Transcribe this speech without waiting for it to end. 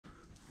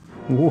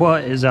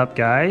What is up,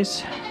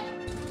 guys?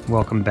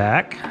 Welcome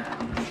back.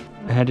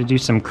 I had to do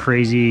some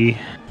crazy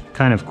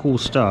kind of cool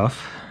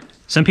stuff.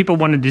 Some people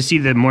wanted to see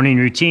the morning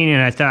routine,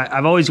 and I thought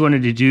I've always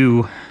wanted to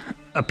do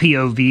a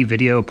POV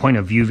video, a point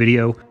of view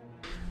video.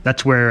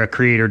 That's where a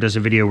creator does a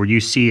video where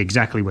you see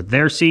exactly what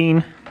they're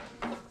seeing.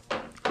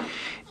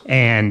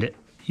 And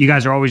you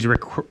guys are always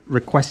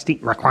requesting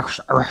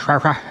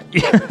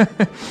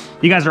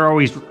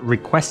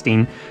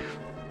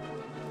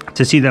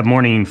to see the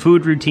morning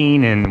food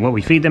routine and what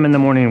we feed them in the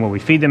morning and what we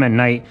feed them at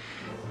night.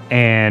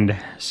 And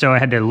so I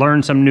had to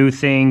learn some new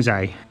things.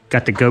 I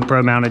got the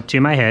GoPro mounted to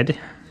my head.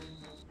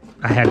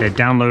 I had to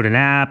download an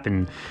app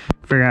and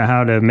figure out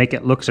how to make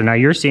it look. So now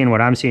you're seeing what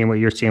I'm seeing, what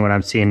you're seeing, what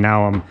I'm seeing.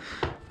 Now I'm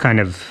kind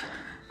of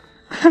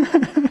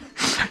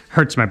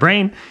hurts my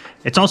brain.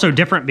 It's also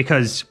different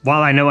because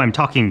while I know I'm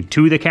talking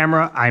to the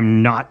camera,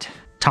 I'm not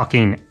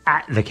talking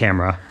at the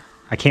camera.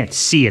 I can't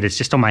see it, it's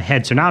just on my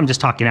head. So now I'm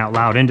just talking out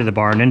loud into the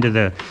barn, into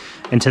the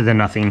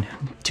nothing,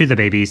 to the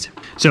babies.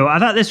 So I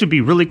thought this would be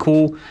really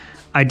cool.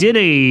 I did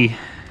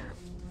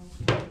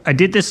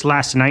this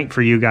last night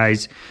for you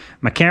guys.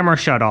 My camera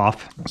shut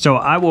off, so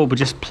I will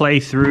just play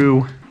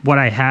through what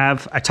I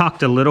have. I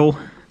talked a little,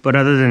 but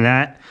other than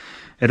that,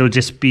 it'll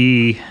just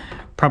be,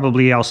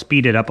 probably I'll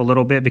speed it up a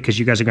little bit because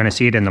you guys are gonna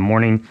see it in the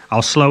morning.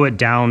 I'll slow it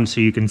down so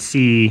you can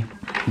see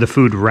the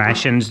food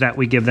rations that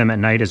we give them at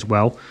night as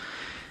well.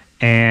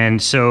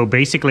 And so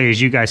basically,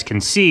 as you guys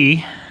can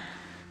see,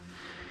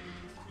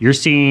 you're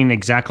seeing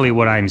exactly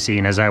what I'm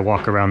seeing as I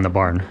walk around the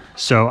barn.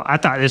 So I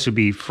thought this would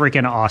be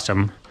freaking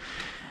awesome.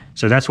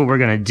 So that's what we're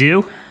gonna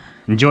do.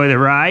 Enjoy the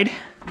ride.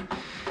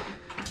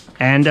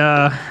 And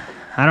I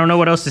don't know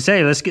what else to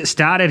say. Let's get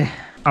started.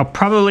 I'll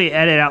probably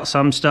edit out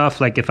some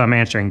stuff, like if I'm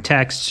answering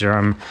texts or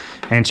I'm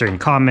answering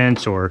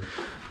comments, or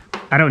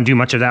I don't do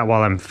much of that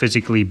while I'm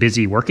physically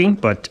busy working,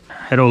 but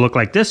it'll look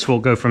like this. We'll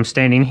go from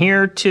standing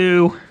here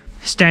to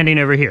standing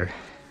over here.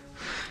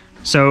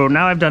 So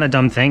now I've done a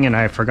dumb thing and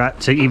I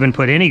forgot to even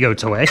put any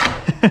goats away.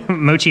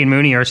 Mochi and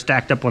Mooney are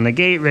stacked up on the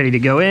gate, ready to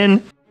go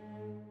in.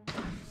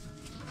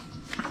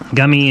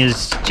 Gummy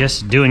is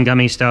just doing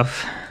gummy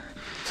stuff.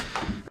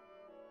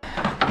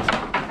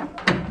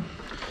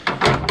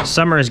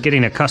 Summer is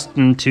getting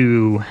accustomed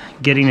to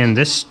getting in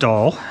this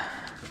stall.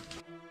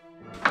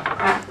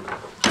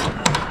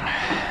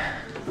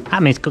 Hi,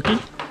 Miss Cookie.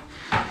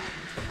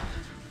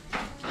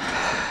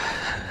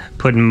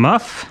 Puddin'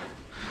 Muff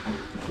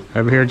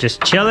over here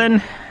just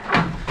chilling.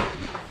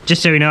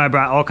 Just so you know, I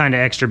brought all kind of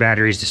extra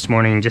batteries this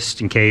morning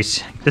just in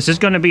case. This is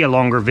going to be a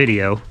longer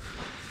video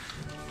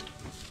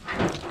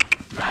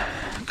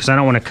because I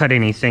don't want to cut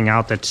anything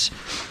out that's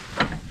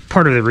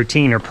part of the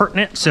routine or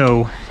pertinent.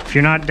 So if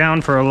you're not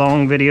down for a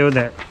long video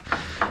that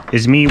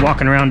is me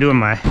walking around doing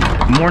my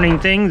morning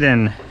thing,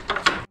 then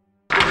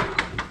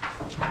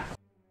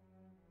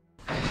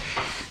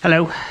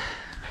hello.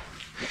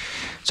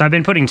 So I've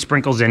been putting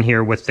sprinkles in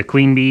here with the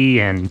queen bee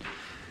and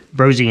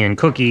Rosie and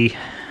Cookie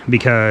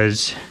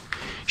because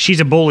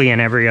she's a bully in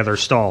every other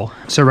stall.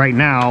 So right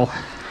now,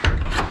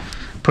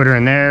 put her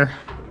in there.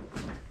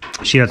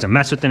 She doesn't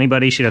mess with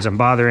anybody. She doesn't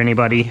bother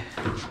anybody.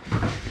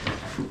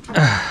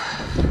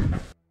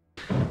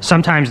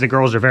 Sometimes the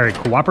girls are very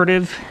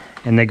cooperative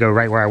and they go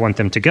right where I want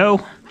them to go.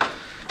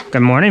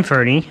 Good morning,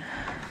 Ferdy.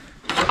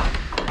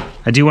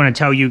 I do want to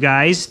tell you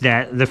guys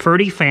that the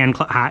Ferdy fan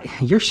club, hi,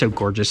 you're so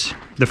gorgeous.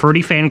 The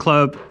Ferdy fan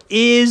club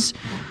is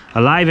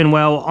alive and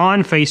well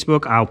on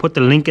Facebook. I'll put the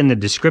link in the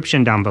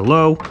description down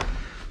below.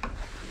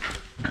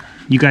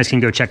 You guys can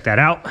go check that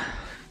out.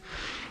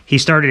 He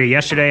started it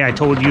yesterday. I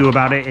told you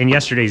about it in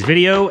yesterday's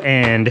video,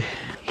 and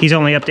he's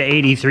only up to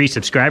 83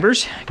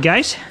 subscribers,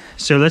 guys.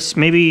 So let's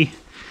maybe,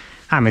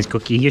 hi, Miss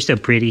Cookie, you're so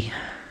pretty.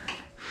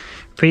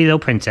 Pretty little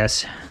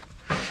princess.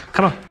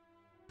 Come on.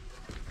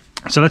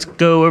 So let's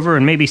go over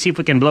and maybe see if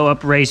we can blow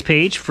up Ray's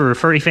page for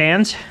Ferdy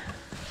fans.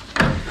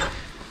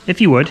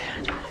 If you would.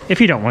 If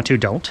you don't want to,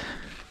 don't.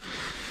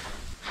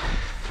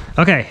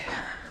 Okay.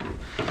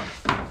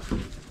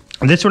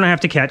 This one I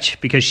have to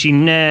catch because she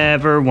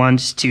never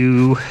wants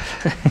to...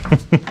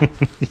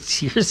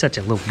 You're such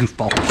a little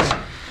goofball.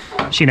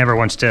 She never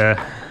wants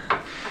to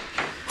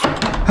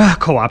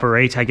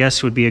cooperate, I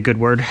guess would be a good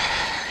word.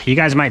 You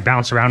guys might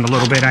bounce around a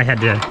little bit. I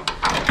had to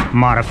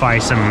modify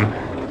some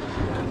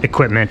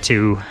equipment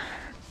to...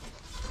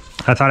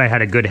 I thought I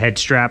had a good head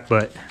strap,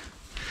 but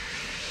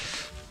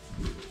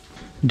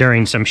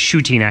during some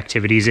shooting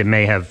activities, it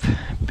may have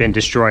been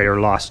destroyed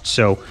or lost.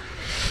 So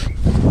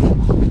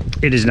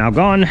it is now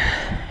gone,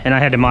 and I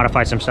had to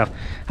modify some stuff.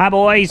 Hi,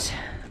 boys.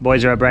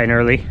 Boys are up bright and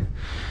early.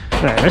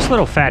 This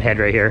little fat head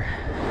right here.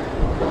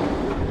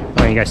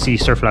 Oh, you guys see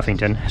Sir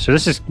Fluffington. So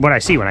this is what I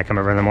see when I come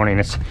over in the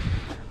morning.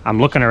 I'm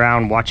looking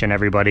around, watching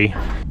everybody,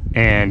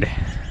 and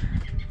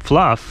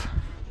Fluff,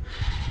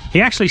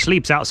 he actually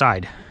sleeps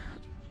outside.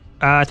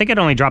 I think it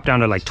only dropped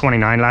down to like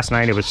 29 last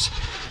night. It was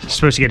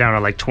supposed to get down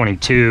to like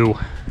 22.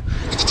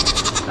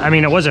 I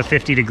mean, it was a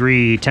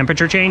 50-degree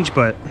temperature change,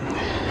 but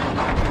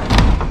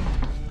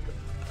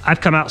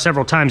I've come out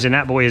several times and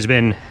that boy has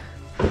been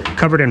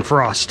covered in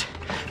frost.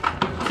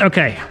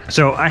 Okay,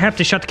 so I have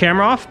to shut the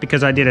camera off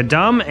because I did a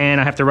dumb,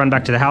 and I have to run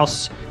back to the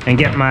house and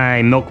get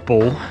my milk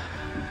bowl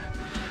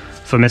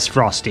for Miss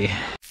Frosty.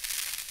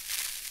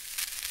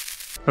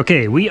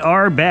 Okay, we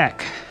are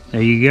back. There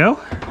you go.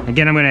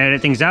 Again, I'm gonna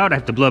edit things out. I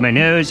have to blow my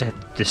nose, I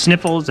have the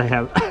sniffles, I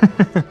have...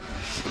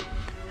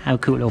 How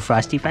cool, little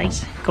frosty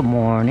face. Good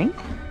morning.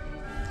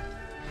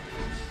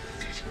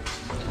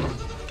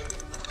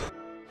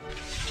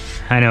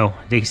 I know,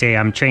 they say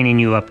I'm training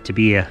you up to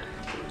be a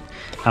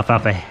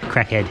alfalfa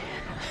crackhead.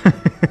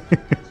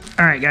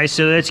 Alright guys,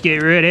 so let's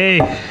get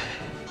ready.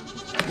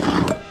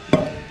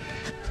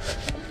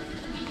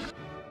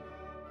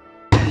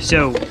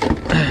 So,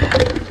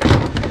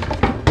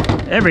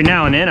 every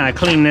now and then I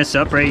clean this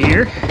up right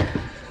here.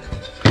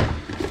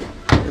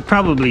 It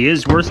probably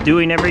is worth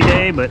doing every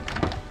day, but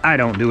I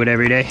don't do it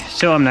every day,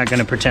 so I'm not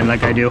gonna pretend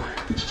like I do.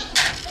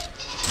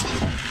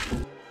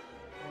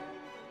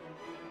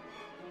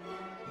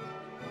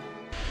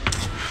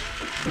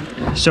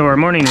 So our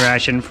morning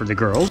ration for the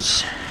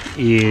girls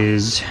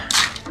is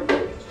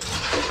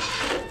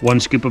 1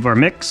 scoop of our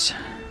mix,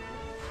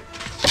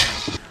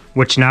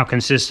 which now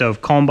consists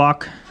of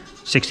Kalmbach,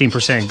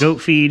 16%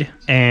 goat feed,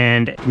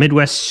 and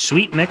Midwest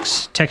sweet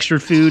mix,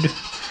 textured food,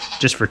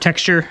 just for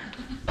texture.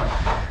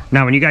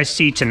 Now when you guys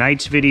see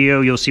tonight's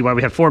video, you'll see why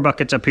we have 4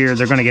 buckets up here.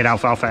 They're gonna get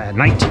alfalfa at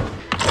night.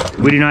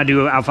 We do not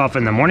do alfalfa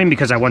in the morning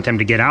because I want them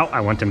to get out. I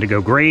want them to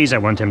go graze. I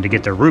want them to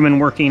get their rumen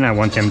working. I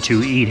want them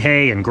to eat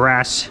hay and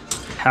grass.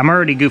 I'm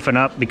already goofing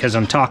up because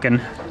I'm talking.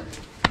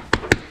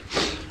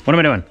 What am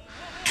I doing?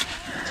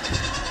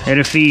 I had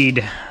to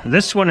feed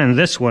this one and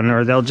this one,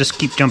 or they'll just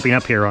keep jumping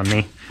up here on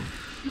me.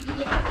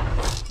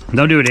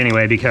 They'll do it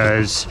anyway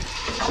because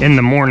in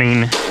the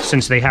morning,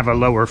 since they have a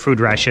lower food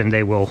ration,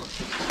 they will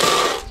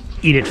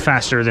eat it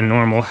faster than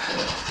normal.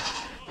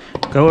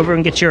 Go over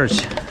and get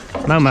yours.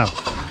 Momo.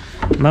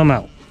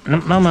 Momo.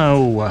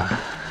 Momo.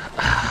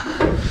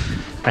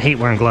 I hate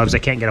wearing gloves. I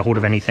can't get a hold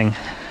of anything.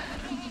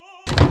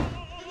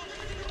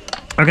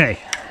 Okay.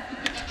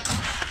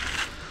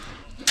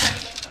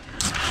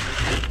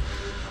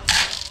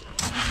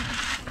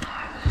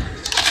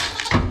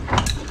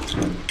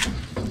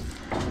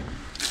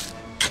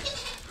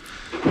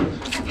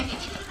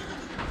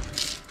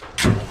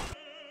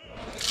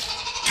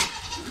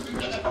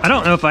 I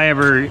don't know if I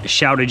ever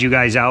shouted you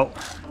guys out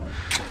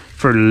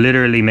for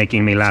literally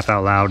making me laugh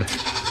out loud.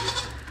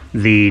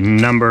 The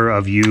number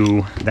of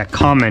you that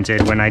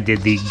commented when I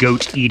did the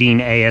goat eating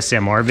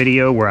ASMR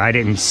video where I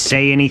didn't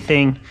say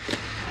anything,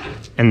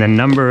 and the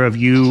number of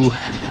you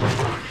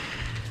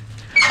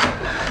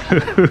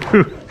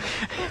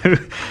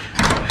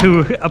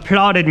who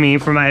applauded me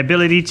for my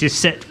ability to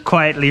sit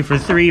quietly for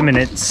 3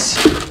 minutes.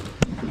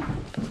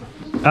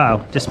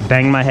 Uh-oh, just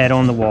banged my head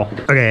on the wall.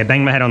 Okay, I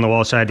banged my head on the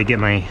wall, so I had to get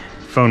my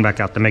phone back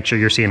out to make sure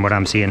you're seeing what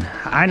I'm seeing.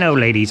 I know,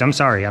 ladies, I'm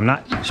sorry. I'm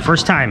not...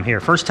 First time here.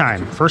 First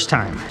time.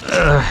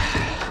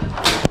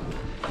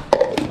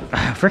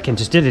 Frickin'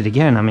 just did it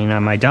again. I mean,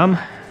 am I dumb?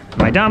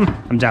 Am I dumb?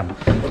 I'm dumb.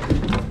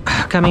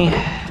 Come here.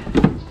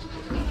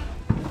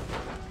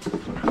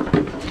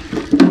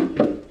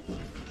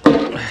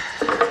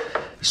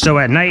 So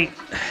at night,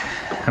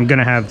 I'm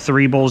gonna have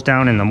 3 bowls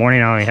down. In the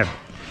morning, I only have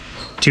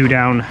 2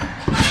 down,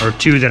 or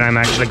 2 that I'm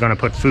actually gonna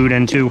put food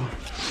into.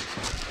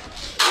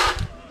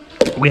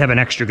 We have an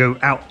extra goat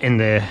out in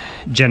the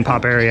Gen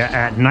Pop area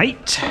at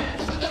night.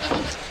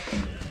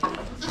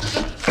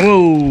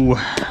 Whoa.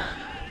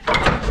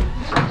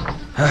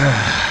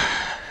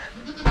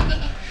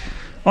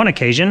 On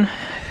occasion.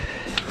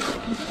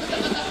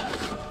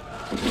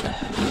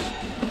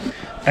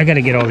 I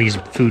gotta get all these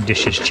food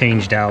dishes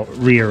changed out,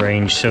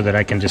 rearranged, so that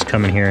I can just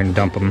come in here and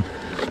dump them.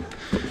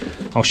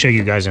 I'll show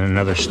you guys in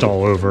another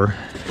stall over.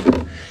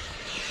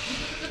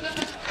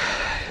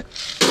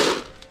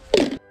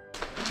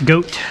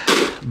 Goat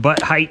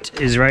butt height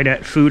is right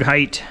at food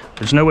height.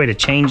 There's no way to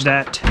change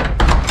that.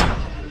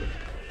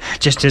 It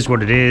just is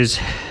what it is.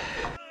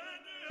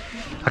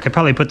 I could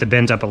probably put the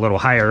bins up a little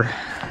higher.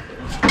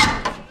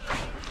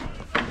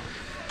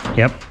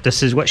 Yep,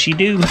 this is what she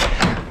do.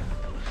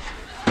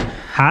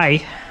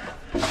 Hi.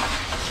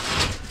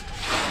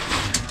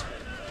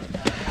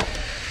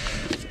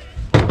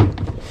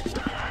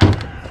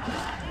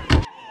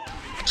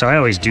 So I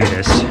always do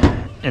this.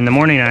 In the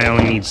morning, I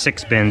only need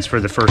 6 bins for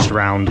the first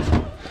round.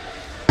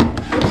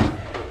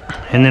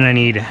 And then I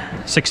need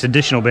 6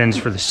 additional bins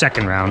for the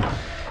second round.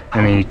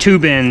 And I need 2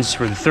 bins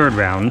for the third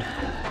round.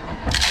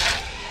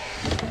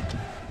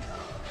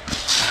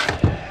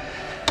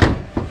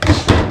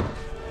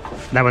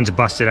 That one's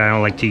busted, I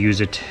don't like to use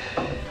it.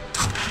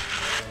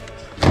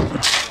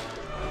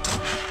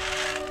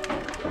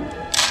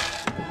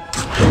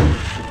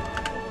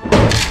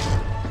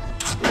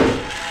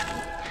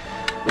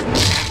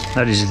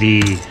 That is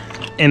the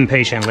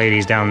impatient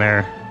ladies down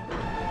there.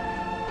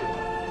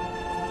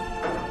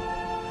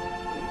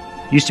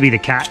 Used to be the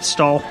cat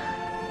stall,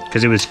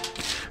 because it was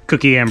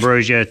Cookie,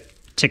 Ambrosia,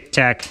 Tic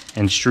Tac,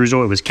 and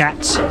Streusel. It was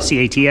cats,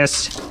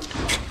 C-A-T-S.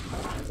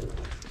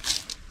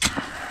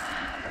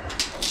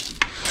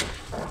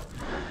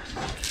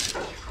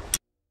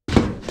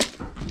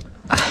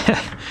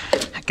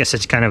 Guess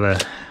it's kind of a,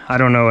 I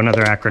don't know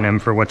another acronym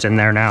for what's in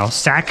there now.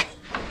 SAC?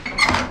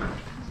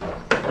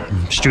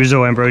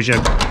 Struzzo,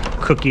 ambrosia,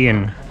 cookie,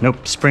 and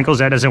nope, sprinkles,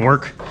 that doesn't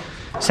work.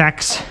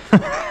 Sacks?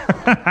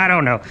 I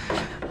don't know.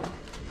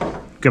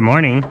 Good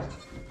morning.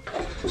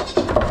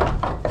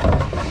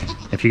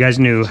 If you guys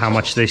knew how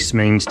much this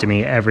means to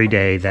me every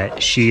day,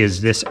 that she is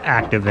this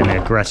active and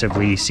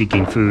aggressively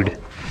seeking food.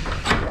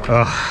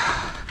 Oh.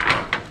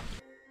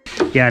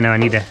 Yeah, no, I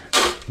need to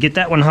get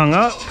that one hung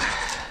up.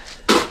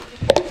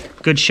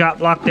 Good shot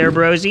block there,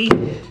 Brosy.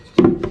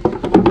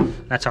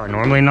 That's how I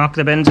normally knock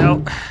the bins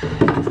out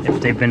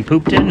if they've been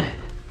pooped in.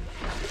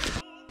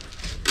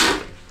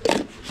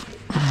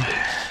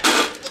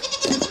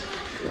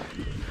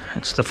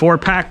 It's the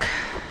 4-pack.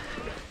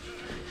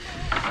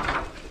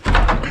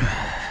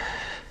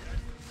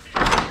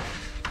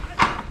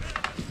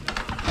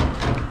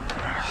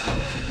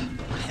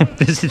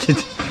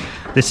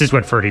 This is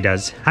what Ferdy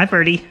does. Hi,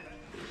 Ferdy.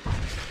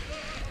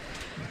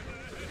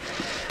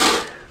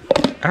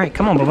 All right,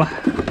 come on, Bubba.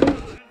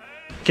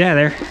 Get out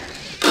of there.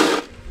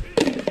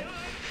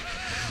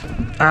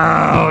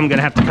 Oh, I'm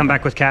gonna have to come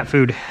back with cat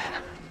food.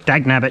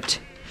 Dagnabbit.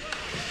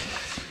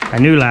 I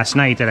knew last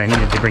night that I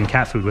needed to bring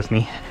cat food with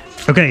me.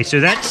 Okay, so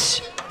that's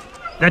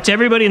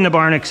everybody in the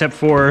barn except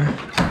for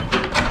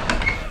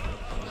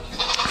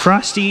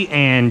Frosty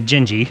and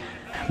Gingy,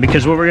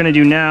 because what we're gonna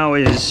do now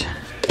is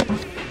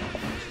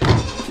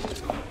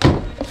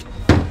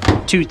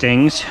two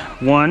things.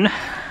 One,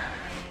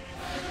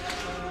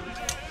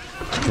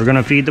 we're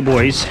gonna feed the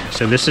boys.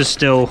 So this is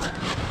still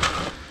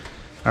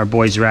our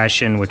boys'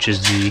 ration, which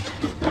is the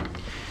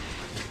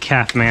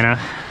Calf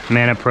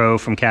Mana Pro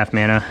from Calf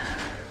Mana.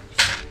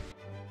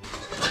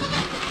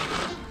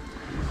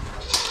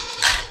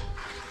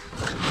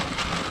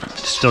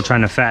 Still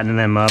trying to fatten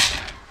them up.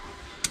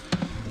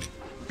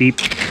 Beep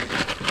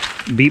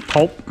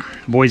pulp.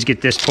 Boys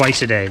get this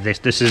twice a day.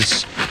 This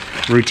is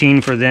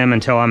routine for them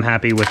until I'm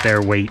happy with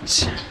their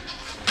weights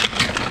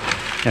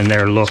and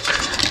their look.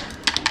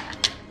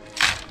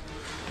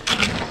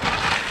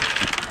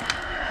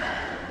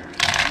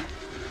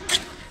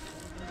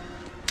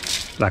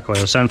 Black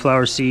oil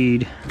sunflower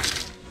seed.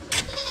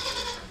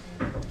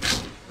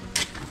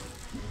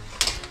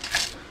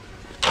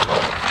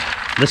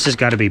 This has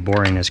got to be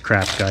boring as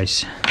crap,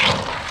 guys.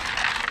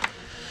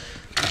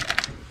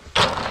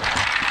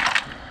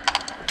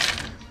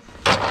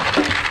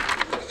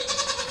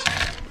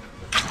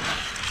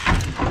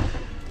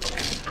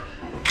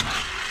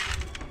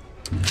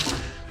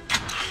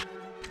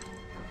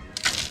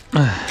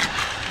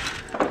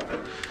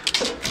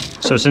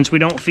 So since we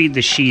don't feed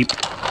the sheep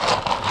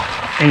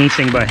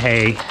anything but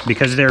hay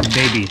because they're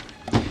baby,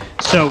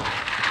 so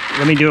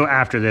let me do it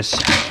after this.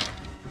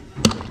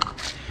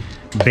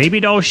 Baby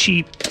doll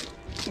sheep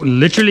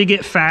literally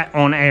get fat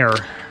on air,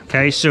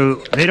 okay? So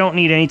they don't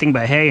need anything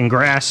but hay and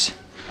grass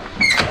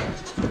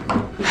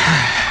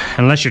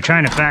unless you're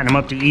trying to fatten them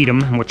up to eat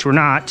them, which we're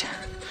not.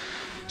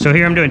 So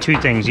here I'm doing two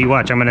things. You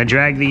watch, I'm gonna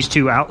drag these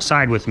two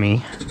outside with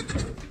me.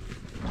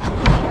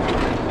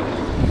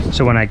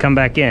 So when I come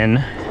back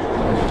in,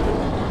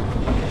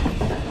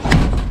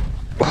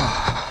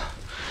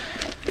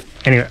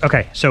 anyway,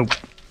 okay, so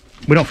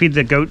we don't feed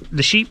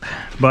the sheep,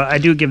 but I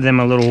do give them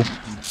a little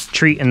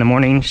treat in the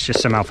mornings,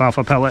 just some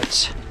alfalfa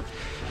pellets.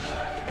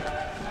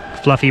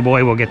 Fluffy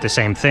boy will get the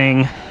same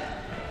thing.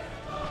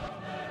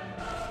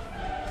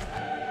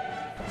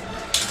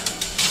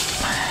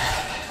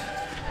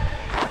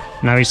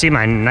 Now you see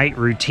my night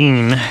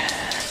routine.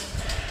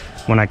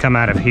 When I come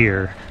out of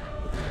here,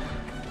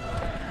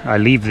 I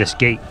leave this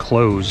gate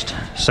closed,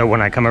 so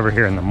when I come over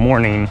here in the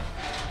morning,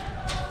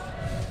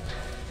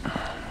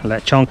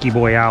 let Chunky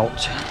boy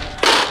out,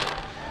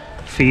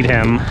 feed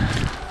him.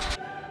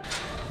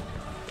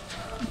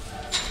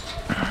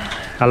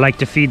 I like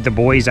to feed the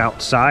boys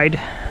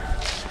outside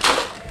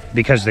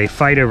because they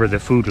fight over the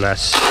food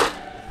less.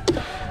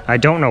 I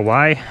don't know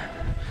why.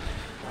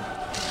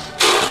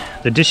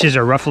 The dishes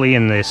are roughly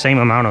in the same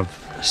amount of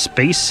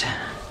space,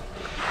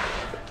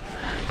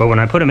 but when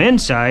I put them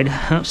inside,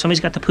 oh, somebody's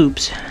got the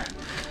poops.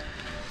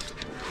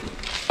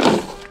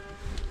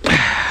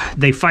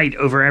 They fight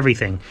over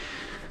everything.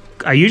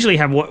 I usually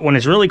have, when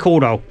it's really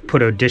cold, I'll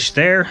put a dish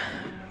there,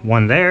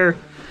 one there,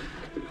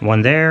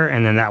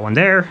 and then that one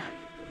there.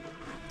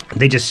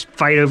 They just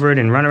fight over it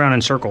and run around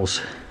in circles.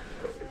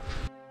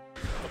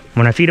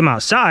 When I feed them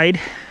outside,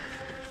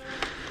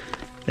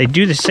 they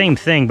do the same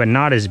thing, but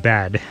not as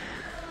bad.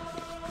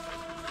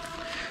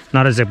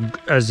 Not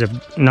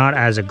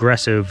as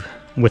aggressive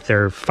with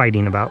their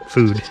fighting about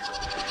food.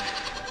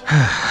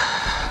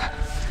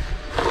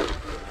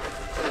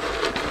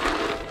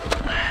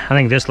 I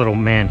think this little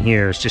man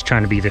here is just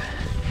trying to be the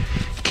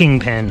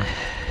kingpin.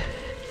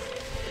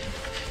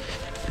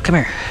 Come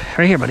here,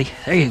 right here, buddy.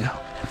 There you go.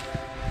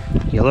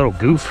 You little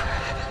goof.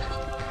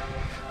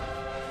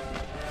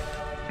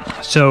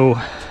 So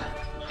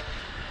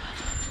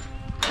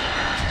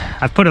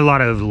I've put a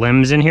lot of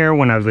limbs in here.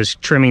 When I was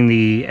trimming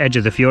the edge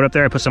of the field up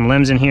there, I put some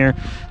limbs in here.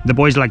 The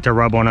boys like to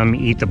rub on them,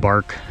 eat the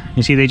bark.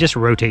 You see, they just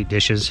rotate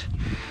dishes.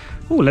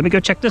 Oh, let me go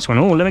check this one.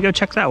 Oh, let me go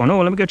check that one.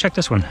 Oh, let me go check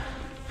this one.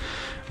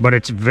 But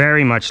it's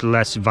very much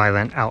less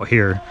violent out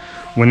here.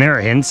 When they're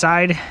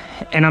inside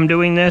and I'm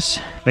doing this,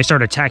 they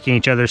start attacking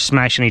each other,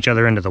 smashing each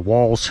other into the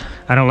walls.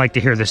 I don't like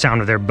to hear the sound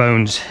of their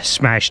bones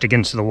smashed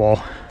against the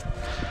wall.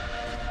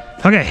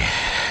 Okay.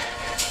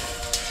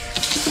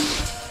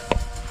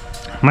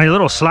 My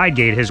little slide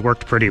gate has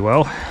worked pretty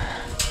well.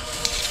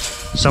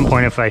 At some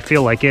point, if I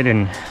feel like it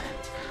and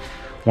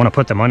want to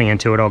put the money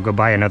into it, I'll go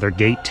buy another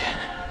gate,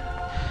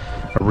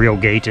 a real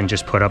gate, and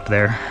just put up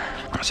there.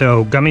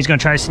 So Gummy's gonna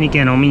try to sneak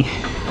in on me.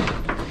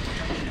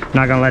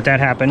 Not gonna let that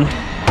happen.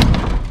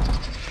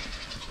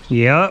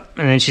 Yep,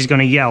 and then she's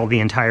gonna yell the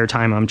entire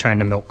time I'm trying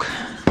to milk.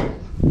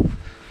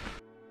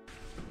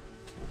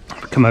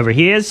 Come over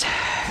here,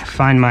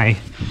 find my...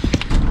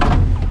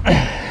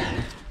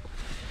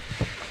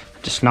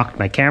 Just knocked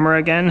my camera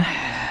again.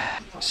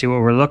 See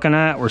what we're looking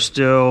at. We're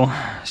still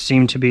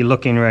seem to be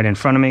looking right in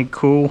front of me.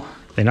 Cool.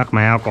 They knocked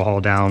my alcohol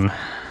down.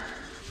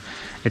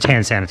 It's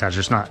hand sanitizer,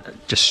 it's not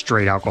just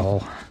straight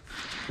alcohol.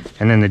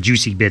 And then the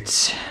juicy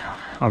bits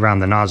around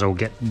the nozzle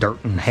get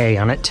dirt and hay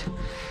on it.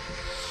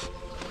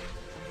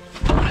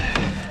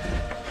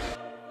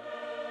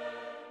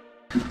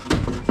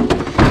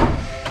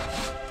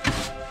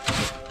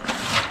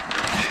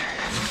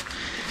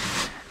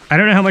 I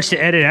don't know how much to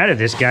edit out of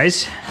this,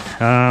 guys.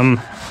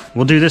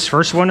 We'll do this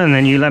first one and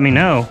then you let me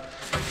know.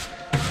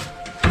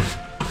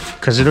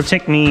 Because it'll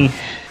take me,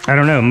 I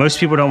don't know, most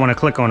people don't want to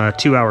click on a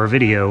 2-hour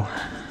video.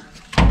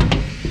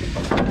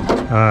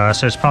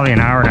 So it's probably an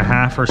hour and a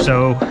half or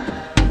so.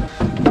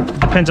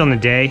 Depends on the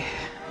day.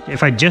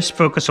 If I just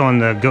focus on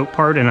the goat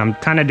part, and I'm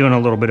kind of doing a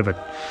little bit of a,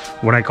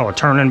 what I call a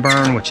turn and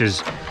burn, which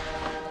is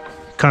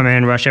come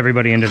in, rush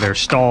everybody into their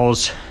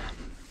stalls,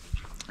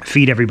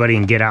 feed everybody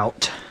and get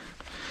out.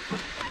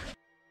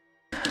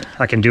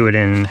 I can do it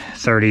in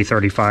 30,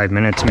 35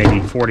 minutes, maybe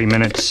 40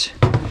 minutes.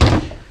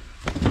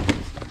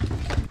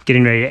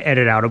 Getting ready to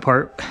edit out a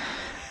part,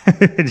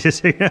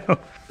 just so you know.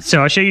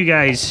 So I'll show you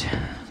guys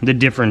the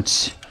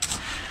difference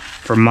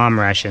for mom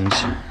rations.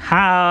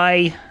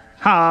 Hi,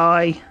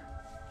 hi.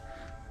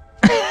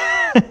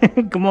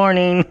 Good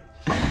morning.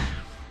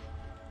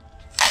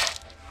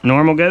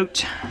 Normal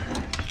goat.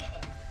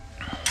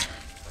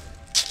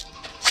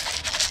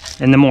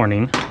 In the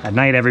morning. At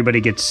night,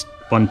 everybody gets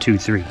 1, 2,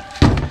 3.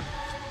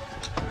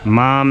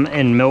 Mom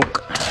and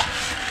milk,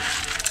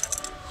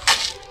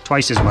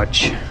 twice as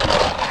much.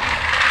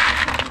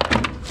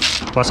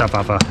 Plus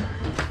alfalfa.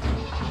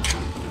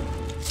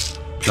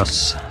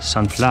 Plus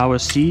sunflower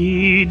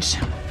seeds.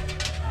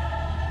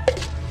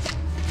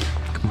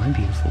 Come on,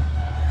 beautiful.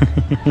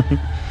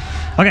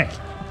 Okay.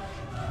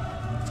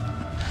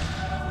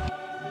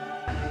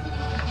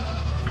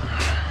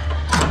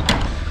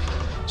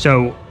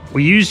 So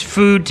we used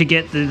food to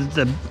get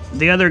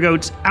the other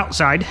goats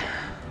outside.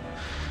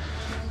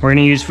 We're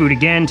gonna use food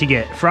again to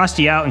get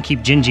Frosty out and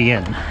keep Gingy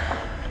in.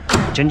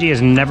 Gingy has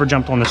never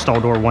jumped on the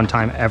stall door one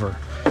time ever.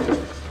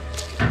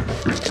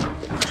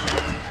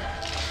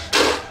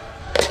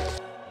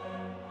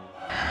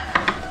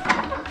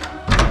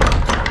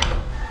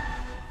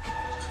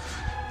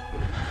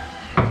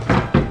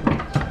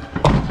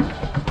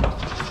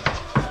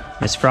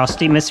 Miss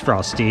Frosty, Miss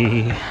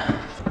Frosty.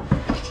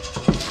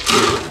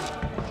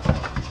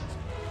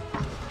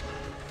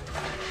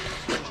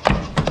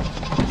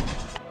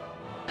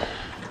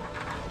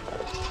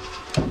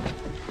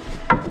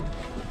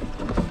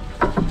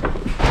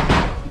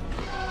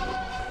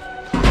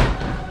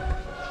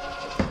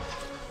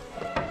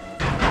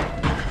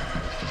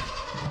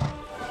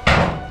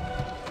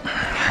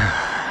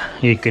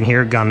 You can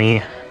hear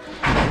Gummy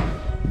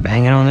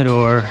banging on the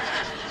door.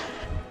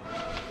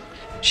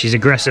 She's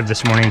aggressive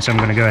this morning, so I'm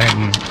gonna go ahead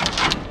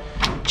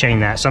and chain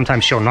that.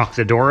 Sometimes she'll knock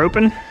the door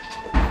open.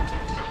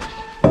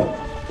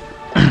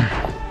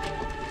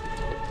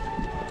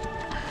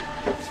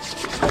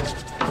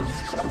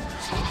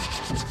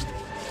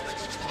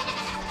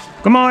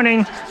 Good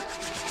morning.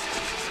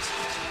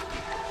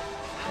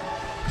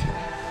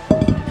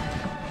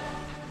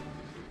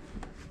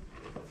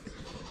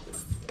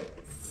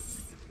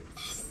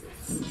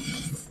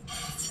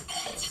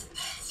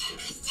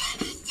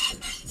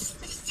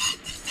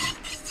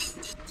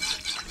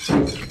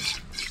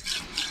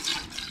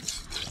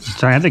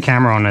 So I have the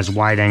camera on as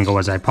wide angle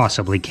as I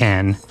possibly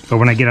can, but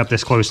when I get up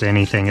this close to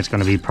anything, it's going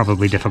to be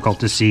probably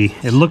difficult to see.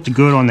 It looked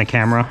good on the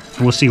camera.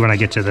 We'll see when I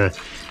get to the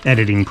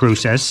editing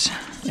process.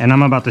 And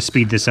I'm about to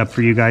speed this up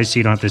for you guys so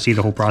you don't have to see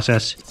the whole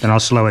process. Then I'll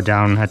slow it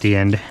down at the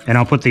end. And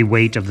I'll put the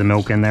weight of the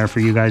milk in there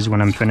for you guys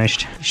when I'm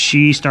finished.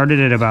 She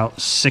started at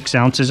about 6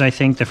 ounces, I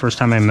think, the first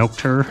time I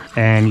milked her.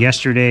 And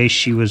yesterday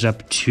she was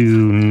up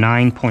to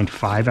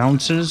 9.5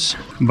 ounces.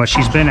 But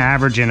she's been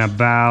averaging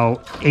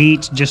about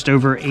 8, just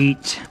over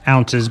 8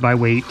 ounces by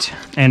weight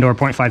and or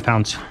 0.5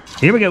 pounds.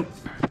 Here we go.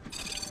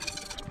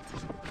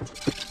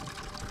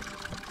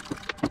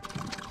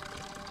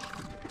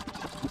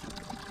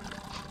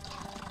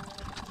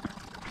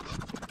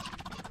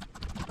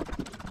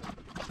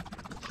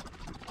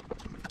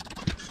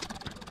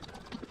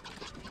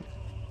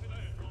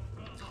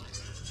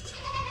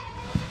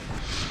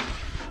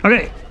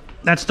 Okay,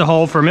 that's the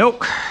hole for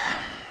milk.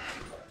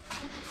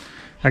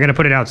 I gotta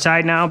put it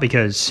outside now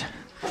because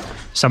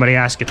somebody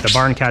asked if the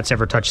barn cats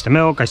ever touch the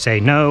milk. I say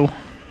no.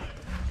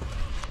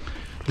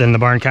 Then the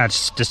barn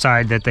cats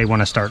decide that they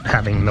want to start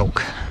having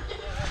milk.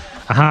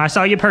 I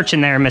saw you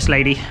perching there, Miss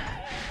Lady.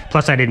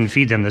 Plus I didn't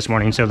feed them this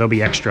morning, so they'll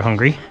be extra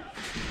hungry.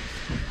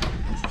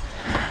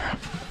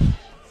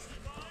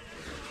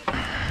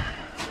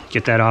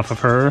 Get that off of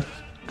her.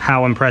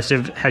 How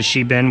impressive has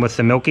she been with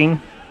the milking?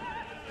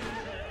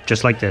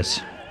 Just like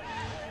this.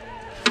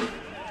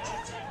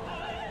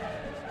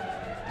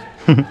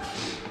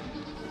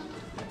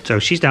 So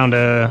she's down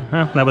to,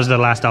 well, that was the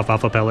last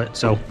alfalfa pellet,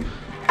 so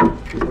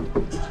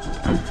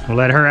we'll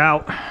let her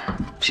out.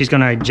 She's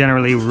gonna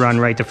generally run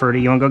right to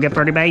Ferdy. You wanna go get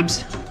Ferdy,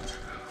 babes?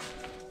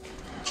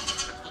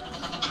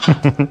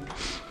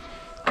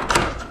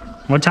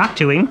 We'll talk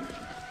to him.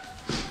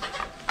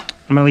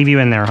 I'm gonna leave you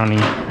in there, honey.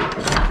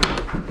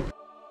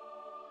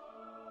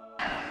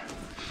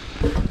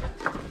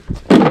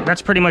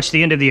 That's pretty much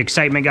the end of the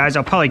excitement, guys.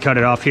 I'll probably cut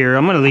it off here.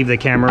 I'm gonna leave the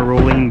camera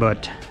rolling,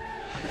 but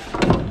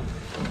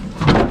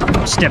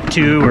step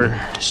 2 or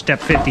step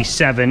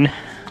 57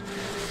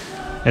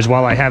 is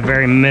while I have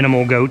very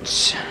minimal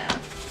goats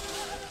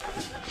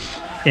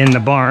in the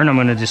barn, I'm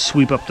gonna just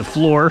sweep up the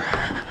floor.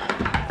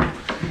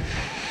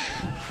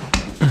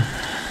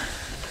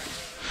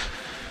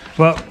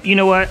 Well, you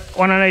know what?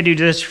 Why don't I do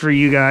this for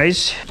you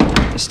guys?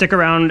 Stick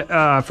around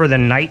for the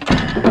night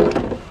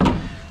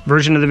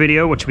version of the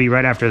video, which will be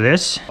right after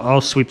this. I'll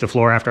sweep the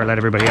floor after I let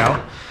everybody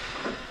out.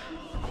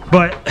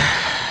 But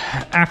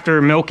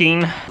after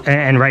milking,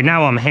 and right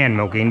now I'm hand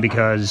milking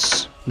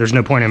because there's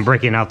no point in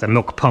breaking out the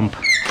milk pump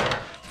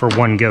for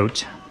one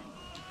goat.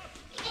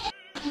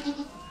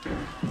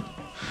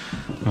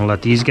 I'll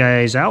let these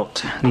guys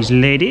out, these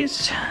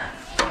ladies.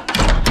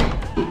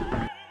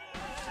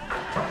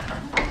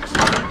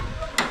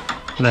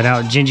 Let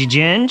out Gingy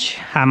Ginge.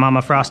 Hi,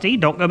 Mama Frosty.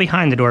 Don't go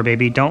behind the door,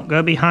 baby. Don't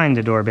go behind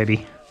the door,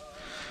 baby.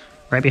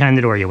 Right behind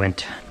the door you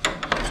went.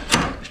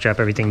 Strap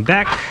everything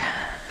back.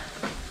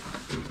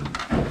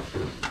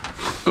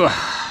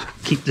 Ugh.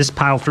 Keep this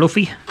pile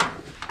fluffy.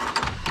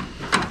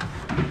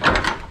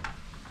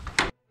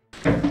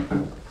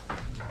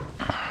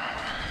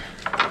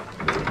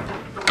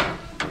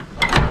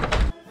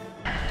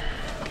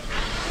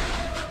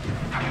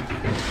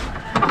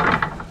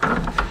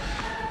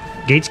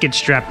 Gates get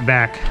strapped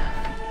back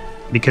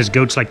because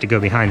goats like to go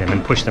behind them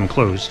and push them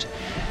closed.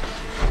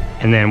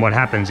 And then what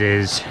happens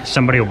is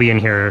somebody will be in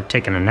here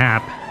taking a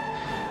nap,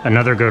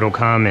 another goat will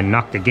come and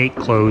knock the gate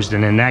closed,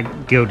 and then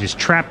that goat is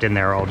trapped in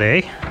there all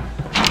day.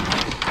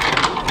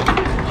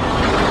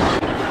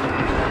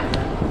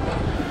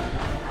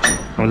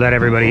 I'll let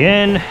everybody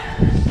in.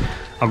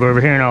 I'll go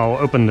over here and I'll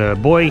open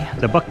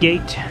the buck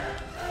gate.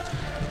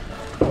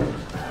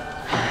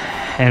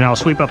 And I'll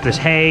sweep up this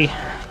hay,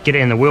 get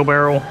it in the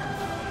wheelbarrow.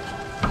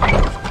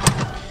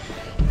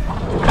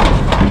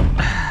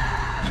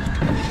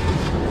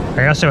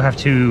 I also have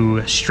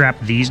to strap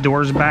these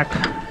doors back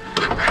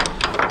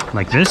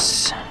like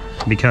this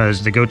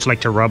because the goats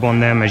like to rub on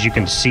them. As you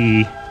can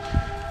see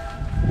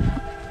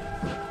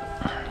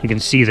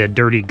the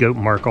dirty goat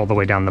mark all the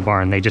way down the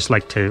barn. They just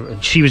like to,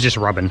 she was just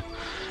rubbing.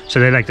 So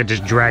they like to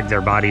just drag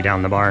their body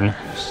down the barn.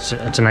 So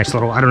it's a nice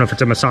little, I don't know if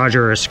it's a massager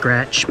or a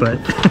scratch,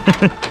 but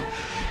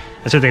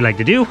that's what they like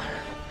to do.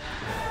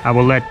 I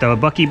will let the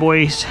Bucky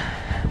boys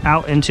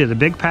out into the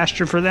big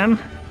pasture for them.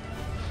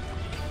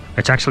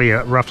 It's actually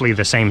roughly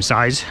the same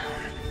size.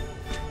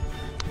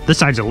 This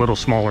side's a little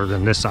smaller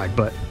than this side,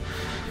 but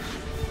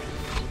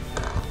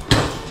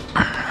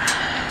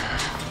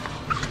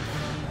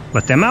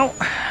let them out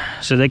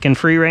so they can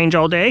free range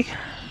all day.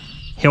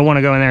 He'll want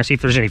to go in there and see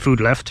if there's any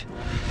food left.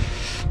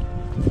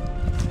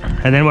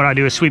 And then what I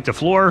do is sweep the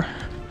floor,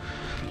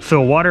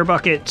 fill water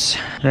buckets.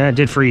 It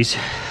did freeze.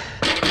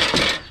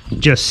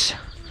 Just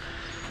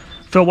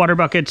fill water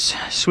buckets,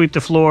 sweep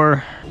the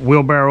floor,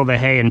 wheelbarrow the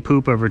hay and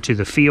poop over to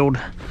the field,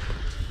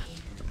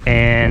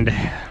 and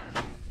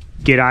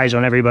get eyes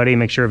on everybody,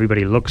 make sure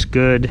everybody looks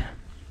good.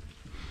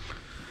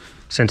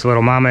 Since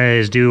little mama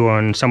is due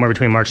on somewhere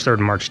between March 3rd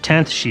and March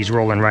 10th, she's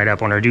rolling right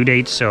up on her due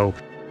date, so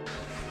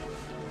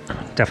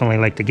definitely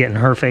like to get in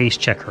her face,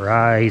 check her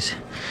eyes,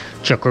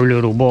 check her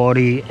little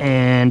body,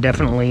 and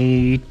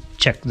definitely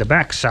check the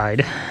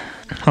backside.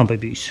 Huh,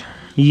 babies?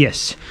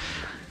 Yes.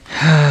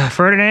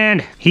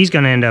 Ferdinand, he's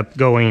going to end up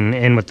going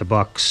in with the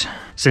bucks.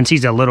 Since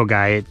he's a little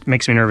guy, it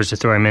makes me nervous to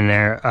throw him in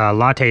there.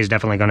 Latte is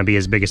definitely going to be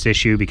his biggest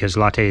issue because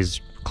Latte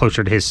is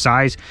closer to his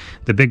size.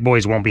 The big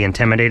boys won't be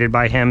intimidated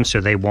by him, so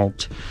they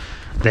won't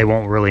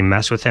really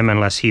mess with him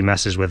unless he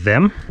messes with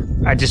them.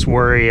 I just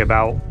worry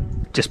about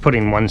just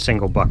putting one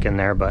single buck in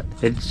there, but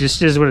it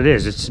just is what it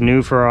is. It's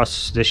new for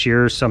us this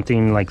year,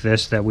 something like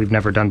this that we've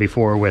never done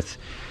before with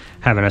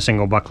having a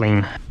single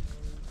buckling.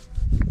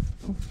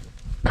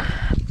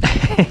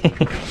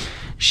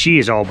 She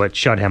has all but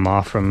shut him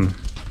off from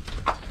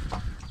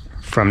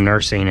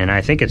nursing, and I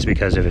think it's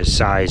because of his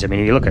size. I mean,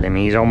 if you look at him,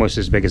 he's almost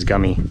as big as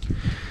Gummy.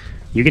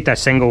 You get that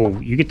single,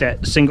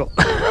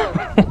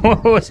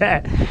 what was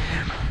that?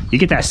 You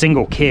get that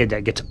single kid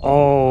that gets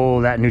all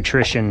that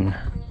nutrition,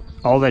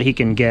 all that he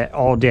can get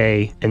all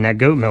day. And that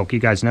goat milk, you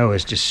guys know,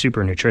 is just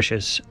super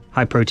nutritious.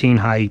 High protein,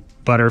 high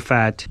butter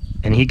fat,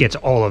 and he gets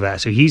all of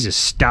that. So he's a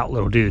stout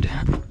little dude.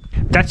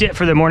 That's it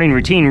for the morning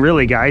routine,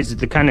 really, guys.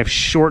 The kind of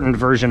shortened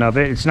version of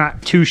it. It's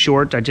not too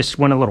short. I just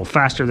went a little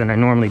faster than I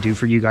normally do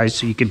for you guys,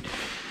 so you could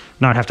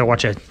not have to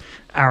watch an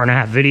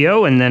hour-and-a-half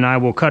video. And then I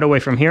will cut away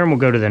from here and we'll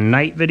go to the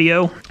night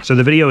video. So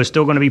the video is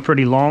still going to be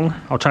pretty long.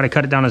 I'll try to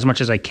cut it down as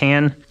much as I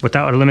can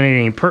without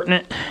eliminating any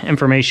pertinent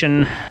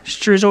information.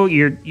 Struzel,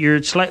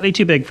 you're slightly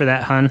too big for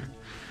that, hun.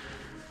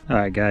 All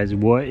right, guys,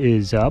 what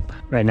is up?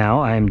 Right now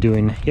I am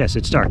doing, yes,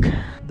 it's dark.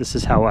 This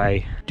is how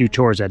I do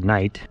chores at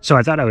night. So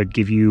I thought I would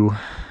give you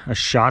a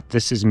shot.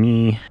 This is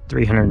me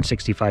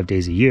 365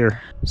 days a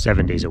year,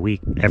 7 days a week,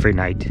 every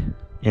night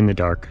in the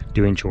dark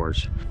doing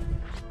chores.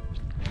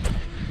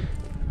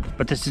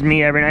 But this is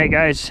me every night,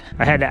 guys.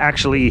 I had to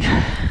actually,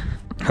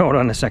 hold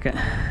on a second.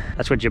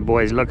 That's what your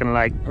boy's looking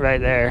like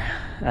right there.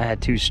 I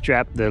had to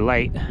strap the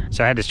light.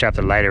 So I had to strap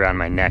the light around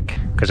my neck,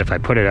 because if I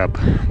put it up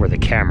where the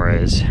camera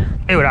is,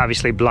 it would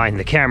obviously blind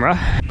the camera.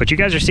 But you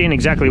guys are seeing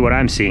exactly what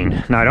I'm seeing.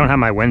 Now I don't have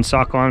my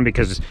windsock on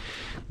because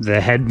the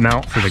head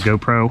mount for the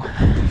GoPro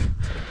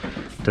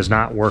does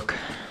not work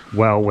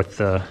well with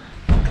the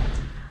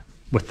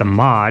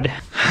mod.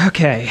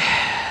 Okay,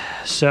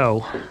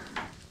 so,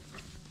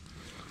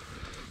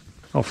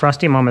 oh,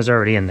 Frosty Mama's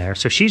already in there.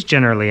 So she's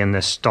generally in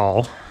this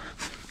stall.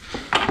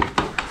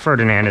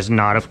 Ferdinand is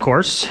not, of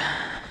course.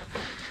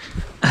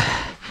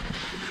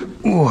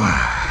 Ooh,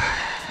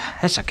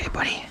 that's okay,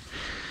 buddy.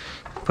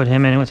 Put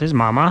him in with his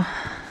mama.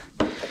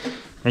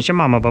 There's your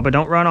mama, Bubba.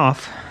 Don't run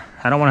off.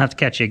 I don't want to have to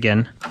catch you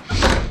again.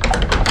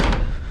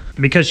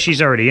 Because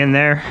she's already in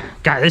there.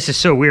 God, this is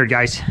so weird,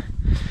 guys.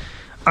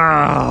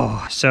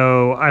 Oh,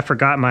 so I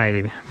forgot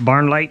my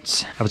barn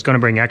lights. I was going to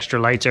bring extra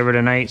lights over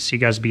tonight so you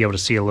guys will be able to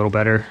see a little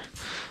better.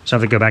 So I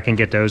have to go back and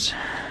get those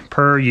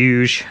per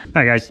usual.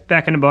 All right, guys,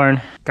 back in the barn.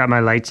 Got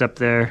my lights up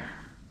there.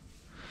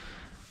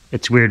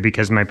 It's weird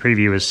because my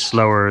preview is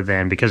slower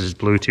than, because it's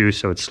Bluetooth,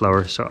 so it's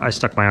slower. So I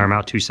stuck my arm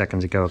out 2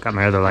 seconds ago. Got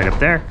my other light up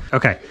there.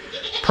 Okay,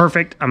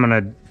 perfect. I'm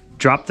gonna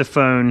drop the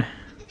phone,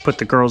 put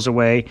the girls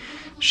away,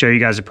 show you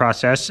guys the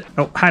process.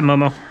 Oh, hi,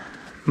 Momo.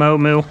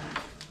 Moo.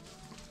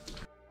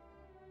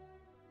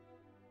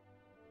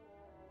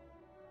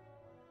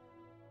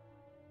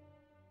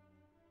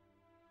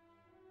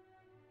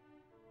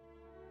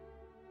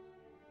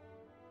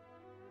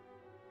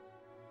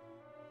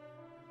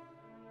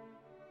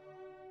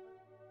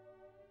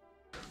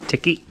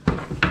 Ticky.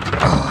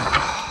 Oh.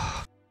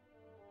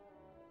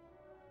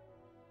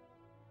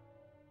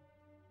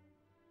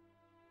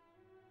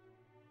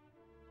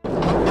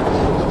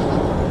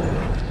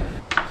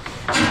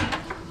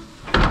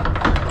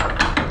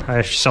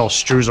 I saw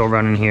Struzel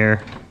running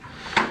here.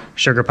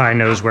 Sugar Pie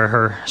knows where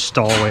her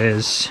stall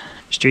is.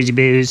 Streezy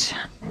Booze.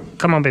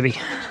 Come on, baby.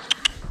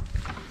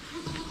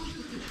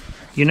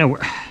 You know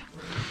where.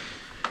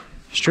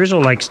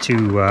 Struzel likes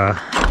to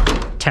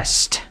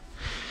test.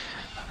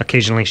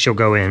 Occasionally she'll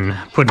go in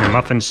Puddin' and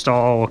Muffin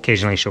stall.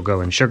 Occasionally she'll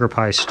go in Sugar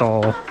Pie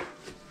stall.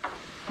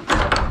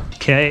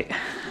 Okay.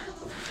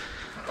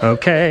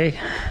 Okay.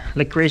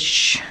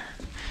 Licorice.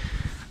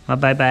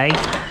 Bye-bye.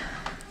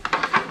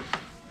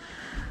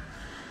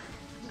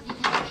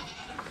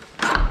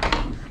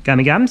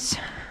 Gummy Gums.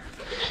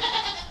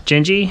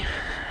 Gingy.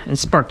 And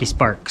Sparky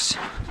Sparks.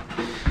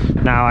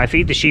 Now, I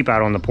feed the sheep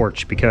out on the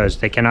porch because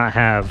they cannot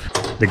have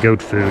the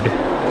goat food.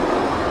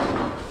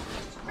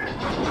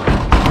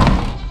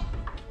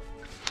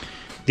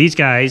 These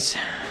guys,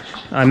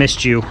 I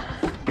missed you.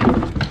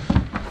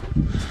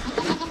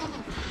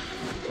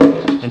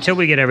 Until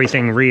we get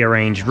everything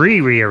rearranged,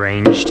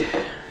 rearranged.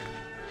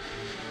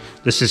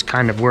 This is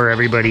kind of where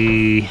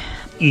everybody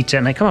eats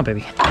at night. Come on,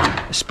 baby.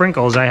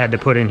 Sprinkles I had to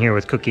put in here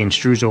with Cookie and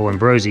Struzel and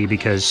Brosie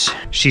because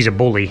she's a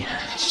bully.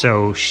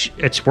 So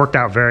it's worked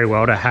out very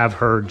well to have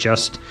her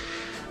just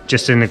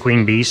in the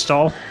Queen Bee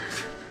stall.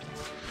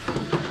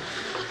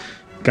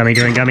 Gummy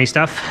doing gummy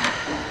stuff.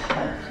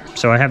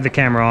 So I have the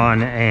camera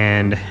on,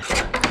 and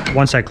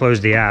once I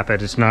close the app,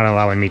 it's not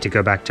allowing me to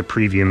go back to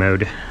preview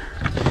mode.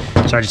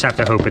 So I just have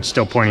to hope it's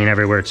still pointing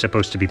everywhere it's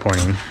supposed to be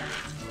pointing.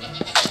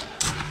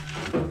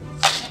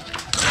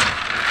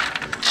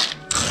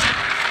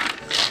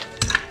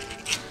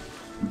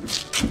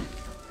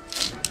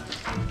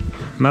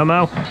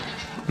 Momo,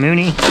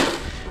 Mooney.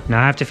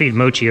 Now I have to feed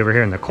Mochi over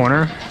here in the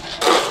corner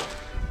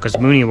because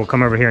Mooney will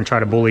come over here and try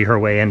to bully her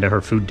way into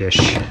her food dish.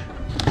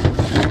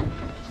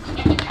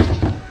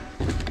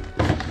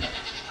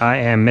 I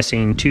am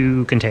missing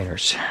 2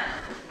 containers.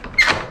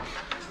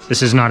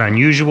 This is not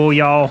unusual,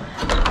 y'all.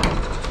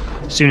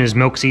 As soon as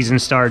milk season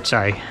starts,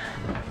 I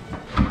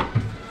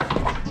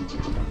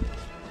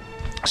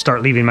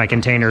start leaving my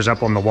containers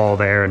up on the wall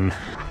there, and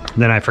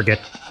then I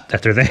forget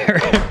that they're there.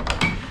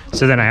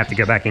 So then I have to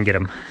go back and get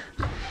them.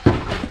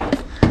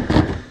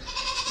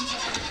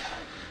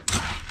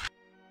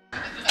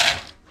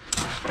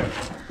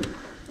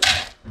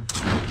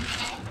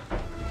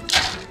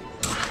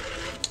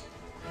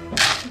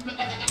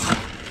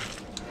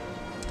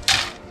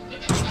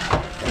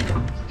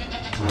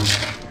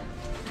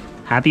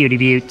 Hi, Beauty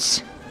Buttes.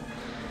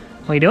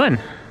 What are you doing?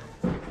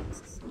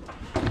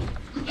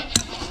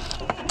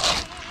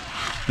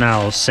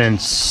 Now,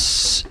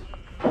 since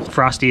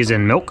Frosty is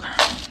in milk,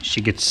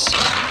 she gets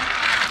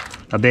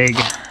a big,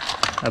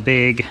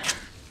 and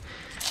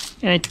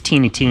a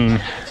teeny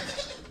teen.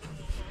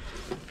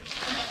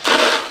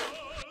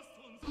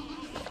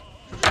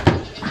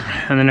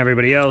 And then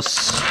everybody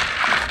else,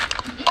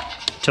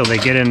 till they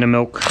get into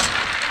milk.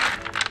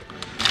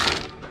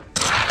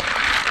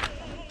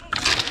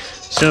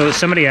 So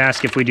somebody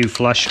asked if we do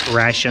flush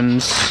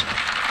rations,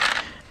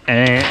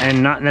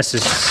 and not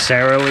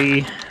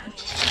necessarily.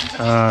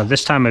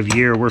 This time of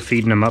year, we're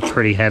feeding them up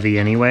pretty heavy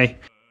anyway.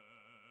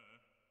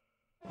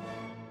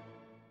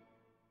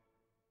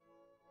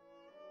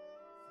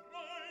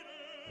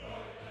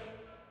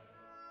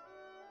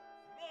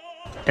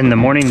 In the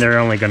morning, they're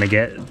only going to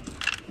get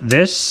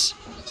this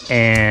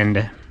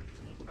and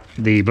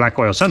the black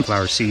oil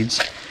sunflower seeds,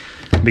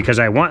 because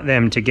I want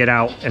them to get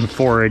out and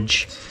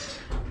forage,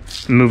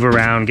 move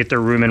around, get their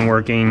rumen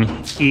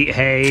working, eat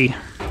hay,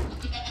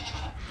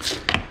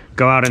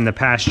 go out in the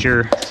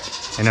pasture.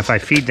 And if I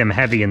feed them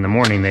heavy in the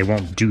morning, they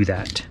won't do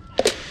that.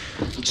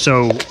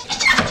 So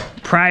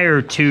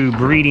prior to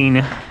breeding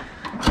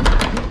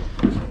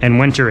and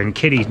winter and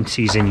kitty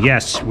season,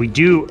 yes, we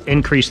do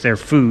increase their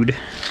food.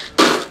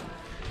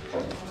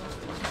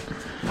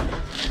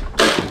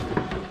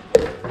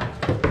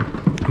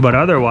 But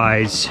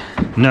otherwise,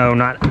 no,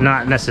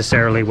 not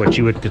necessarily what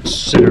you would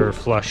consider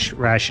flush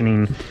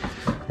rationing,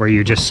 where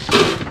you just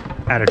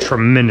add a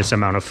tremendous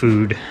amount of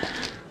food.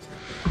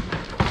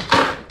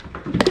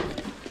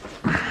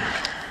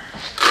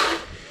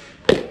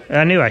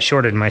 I knew I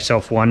shorted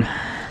myself one.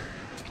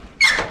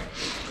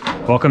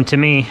 Welcome to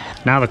me.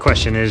 Now the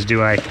question is,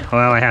 do I?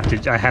 Well, I have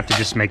to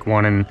just make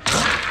one and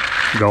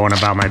go on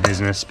about my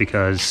business,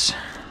 because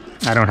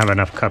I don't have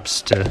enough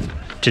cups to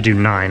do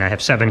 9. I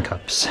have 7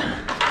 cups.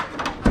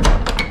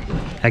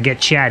 I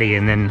get chatty,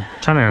 and then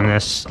turn on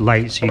this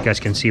light so you guys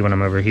can see when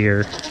I'm over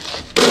here.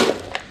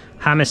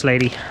 Hi, Miss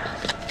Lady.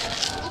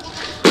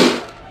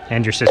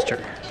 And your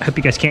sister. I hope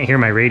you guys can't hear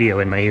my radio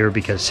in my ear,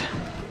 because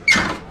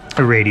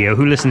a radio,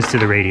 who listens to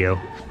the radio?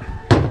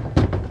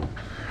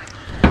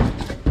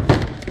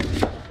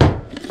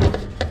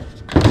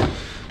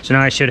 So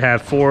now I should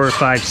have 4,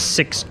 5,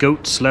 6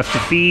 goats left to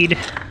feed.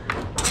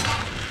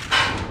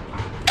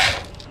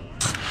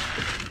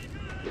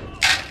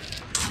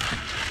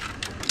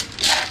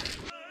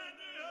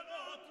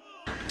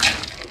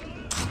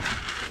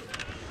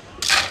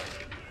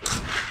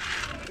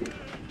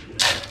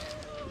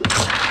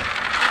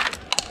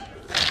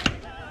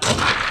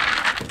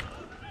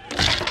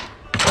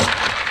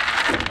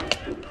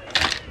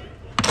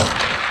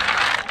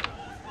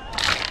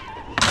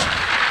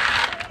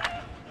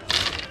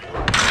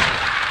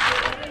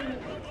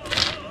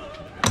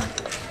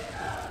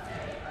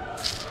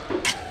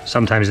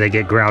 Sometimes they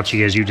get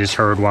grouchy, as you just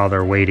heard, while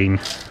they're waiting.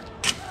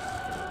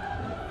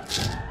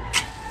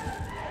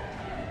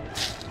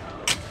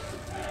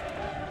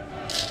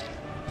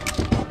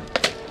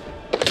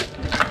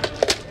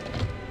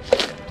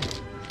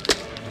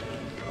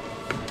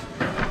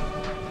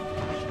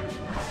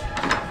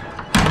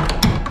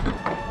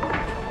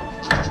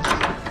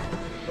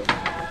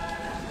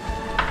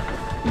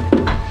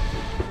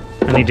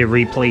 I need to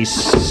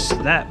replace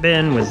that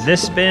bin with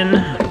this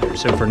bin,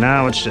 so for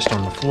now it's just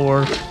on the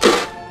floor.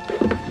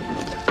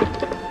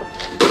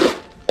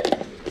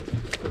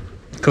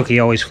 Cookie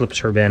always flips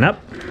her bin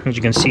up, as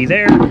you can see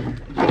there.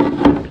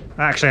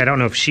 Actually, I don't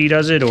know if she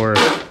does it or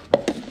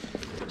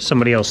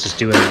somebody else is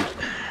doing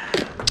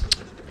it.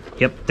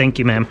 Yep, thank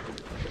you, ma'am.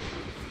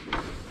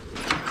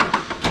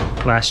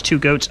 Last 2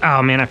 goats.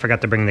 Oh man, I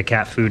forgot to bring the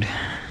cat food.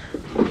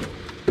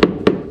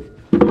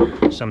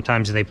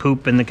 Sometimes they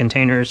poop in the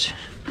containers.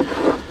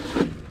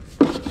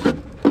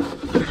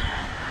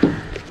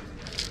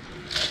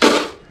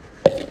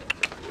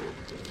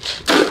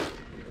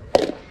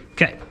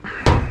 Okay.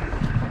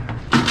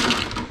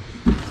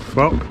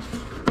 Well,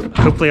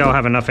 hopefully I'll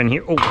have enough in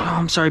here. Oh,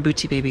 I'm sorry,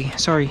 Bootsy baby.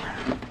 Sorry.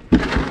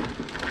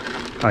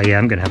 Oh yeah,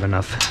 I'm gonna have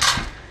enough.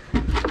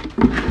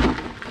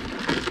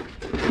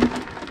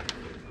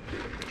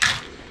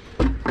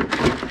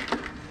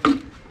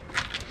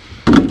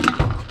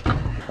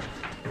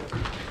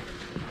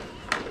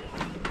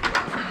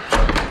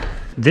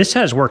 This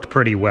has worked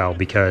pretty well,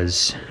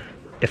 because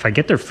if I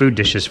get their food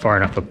dishes far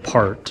enough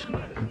apart,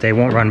 they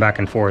won't run back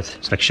and forth.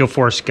 It's like she'll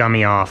force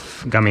Gummy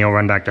off. Gummy will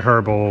run back to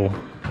her bowl.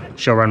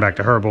 She'll run back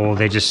to her bowl.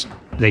 They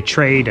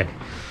trade.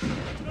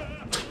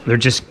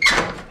 It's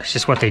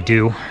just what they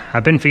do.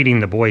 I've been feeding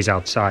the boys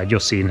outside.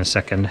 You'll see in a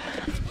second.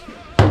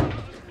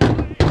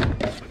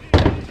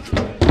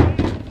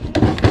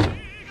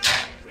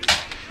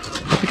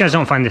 Hope you guys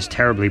don't find this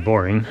terribly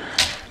boring.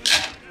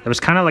 It was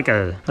kind of like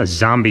a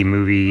zombie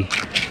movie.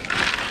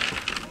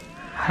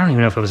 I don't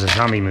even know if it was a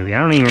zombie movie. I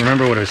don't even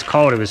remember what it was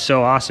called. It was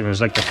so awesome. It was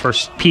like the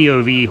first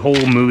POV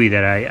whole movie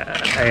that I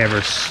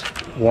ever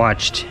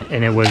watched.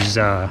 And it was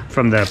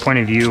from the point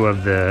of view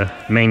of the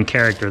main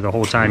character the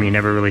whole time. You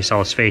never really saw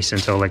his face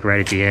until like right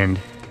at the end.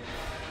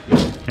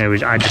 And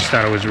I just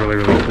thought it was really,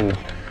 really cool.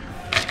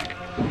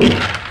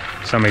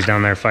 Somebody's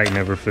down there fighting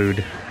over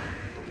food.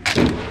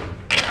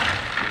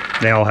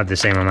 They all have the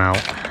same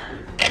amount.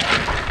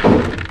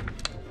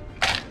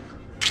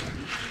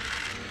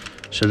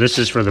 So this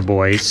is for the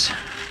boys.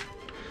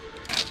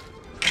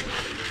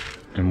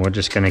 And we're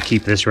just gonna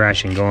keep this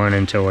ration going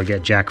until we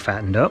get Jack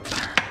fattened up.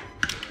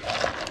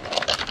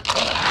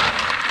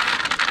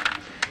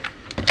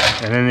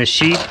 And then the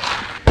sheep,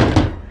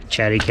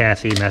 Chatty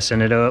Cathy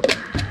messing it up.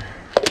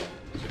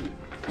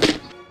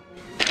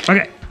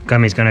 Okay,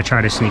 Gummy's gonna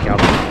try to sneak out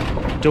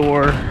the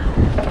door.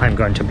 I'm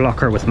going to block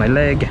her with my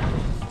leg.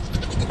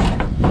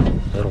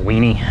 Little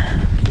weenie.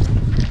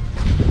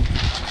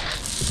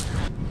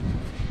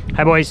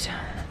 Hi, boys.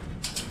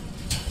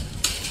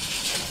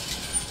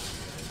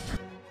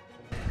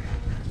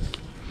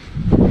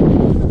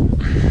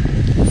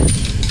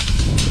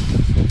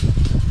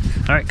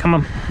 All right, come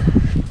on.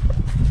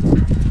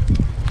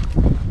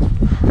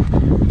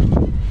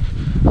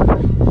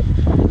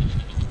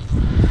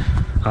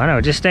 Oh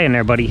no, just stay in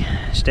there, buddy.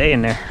 Stay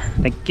in there.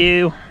 Thank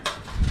you.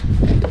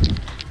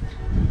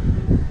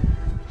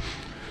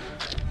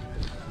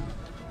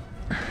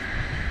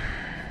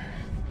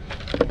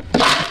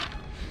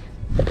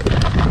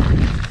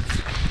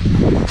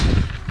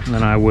 And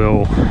then I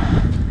will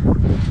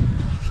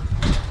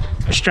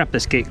strap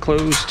this gate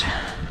closed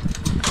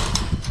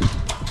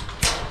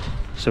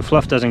so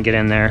Fluff doesn't get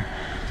in there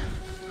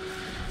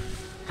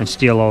and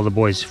steal all the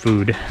boys'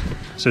 food.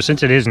 So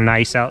since it is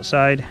nice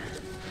outside,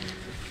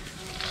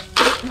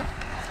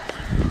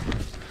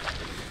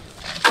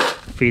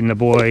 feeding the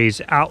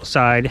boys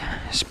outside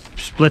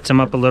splits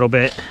them up a little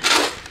bit.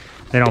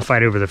 They don't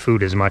fight over the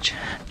food as much.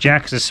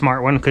 Jack's a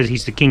smart one because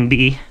he's the king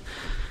bee.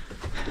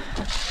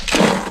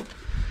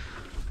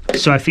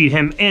 So I feed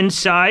him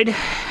inside,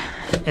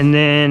 and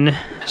then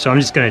so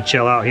I'm just gonna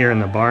chill out here in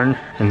the barn,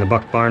 in the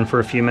buck barn, for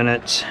a few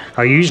minutes.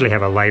 I usually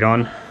have a light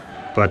on,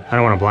 but I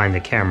don't want to blind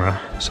the camera,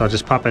 so I'll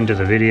just pop into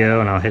the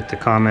video and I'll hit the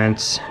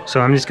comments. So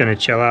I'm just gonna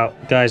chill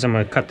out, guys. I'm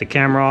gonna cut the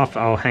camera off.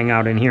 I'll hang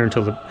out in here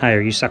until the... Hi,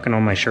 are you sucking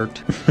on my shirt?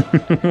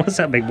 What's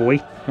up, big boy?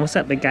 What's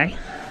up, big guy?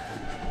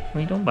 What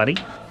are you doing, buddy?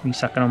 Are you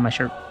sucking on my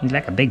shirt? He's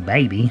like a big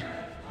baby.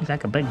 He's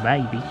like a big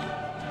baby.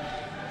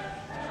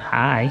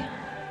 Hi.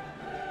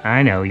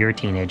 I know, you're a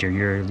teenager.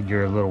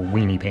 You're a little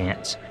weenie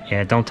pants.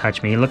 Yeah, don't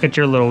touch me. Look at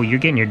your little... You're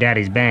getting your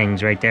daddy's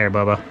bangs right there,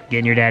 Bubba.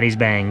 Getting your daddy's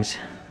bangs.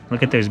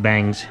 Look at those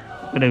bangs.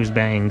 Look at those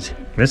bangs.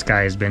 This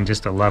guy has been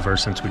just a lover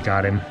since we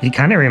got him. He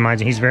kind of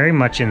reminds me... He's very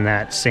much in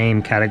that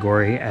same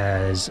category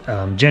as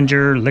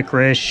Ginger,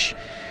 Licorice,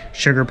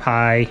 Sugar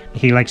Pie.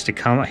 He likes to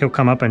come... He'll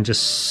come up and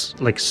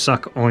just, like,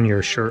 suck on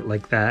your shirt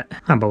like that.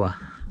 Huh, Bubba?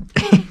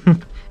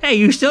 Hey,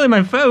 you're stealing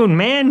my phone,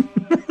 man.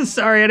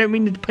 Sorry, I didn't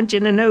mean to punch you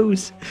in the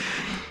nose.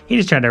 He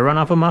just tried to run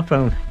off of my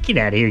phone. Get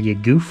out of here, you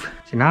goof.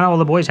 So not all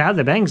the boys have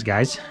the bangs,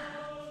 guys.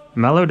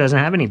 Mello doesn't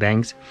have any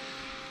bangs.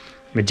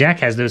 But Jack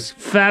has those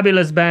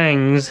fabulous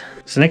bangs.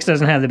 Snix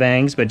doesn't have the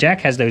bangs, but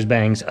Jack has those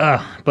bangs.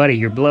 Ugh, buddy,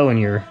 you're blowing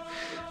your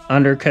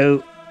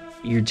undercoat.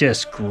 You're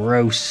just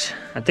gross.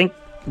 I think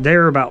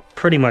they're about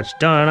pretty much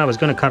done. I was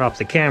going to cut off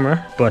the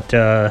camera, but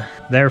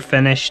they're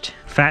finished.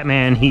 Fat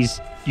Man,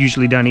 he's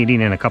usually done eating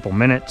in a couple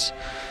minutes.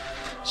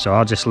 So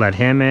I'll just let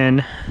him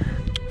in.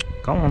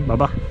 Go on,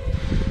 Bubba.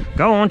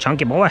 Go on,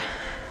 chunky boy.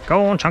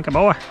 Go on, chunky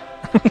boy.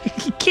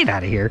 Get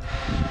out of here.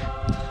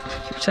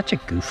 You're such a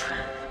goof.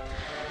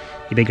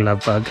 You big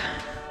love bug.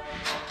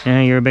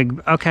 Yeah, you're a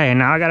big... Okay,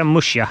 now I gotta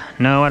mush ya.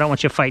 No, I don't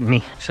want you fighting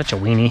me. Such a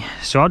weenie.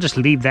 So I'll just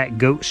leave that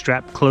goat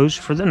strap closed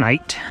for the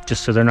night,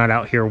 just so they're not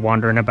out here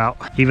wandering about.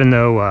 Even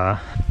though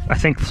I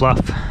think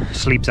Fluff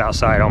sleeps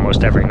outside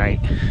almost every night.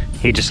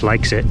 He just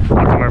likes it.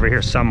 I'll come over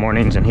here some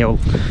mornings and he'll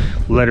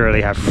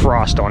literally have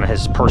frost on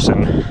his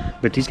person.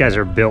 But these guys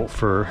are built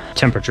for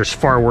temperatures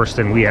far worse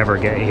than we ever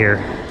get here.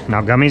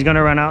 Now Gummy's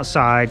gonna run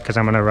outside because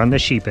I'm gonna run the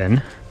sheep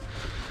in.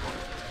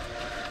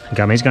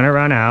 Gummy's gonna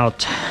run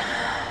out.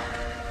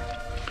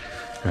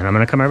 And I'm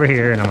gonna come over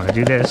here and I'm gonna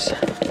do this.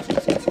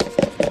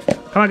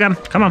 Come on, Gum,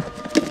 come on.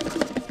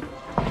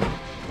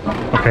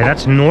 Okay,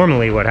 that's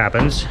normally what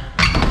happens.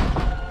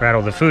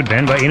 Rattle the food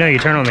bin, but you know, you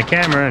turn on the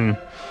camera and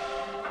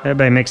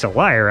everybody makes a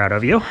liar out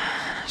of you.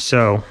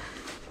 So,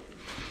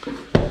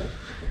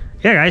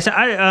 yeah, guys,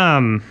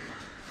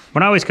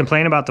 when I always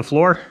complain about the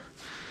floor,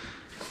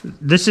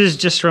 this is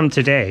just from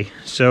today.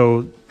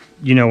 So,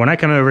 you know, when I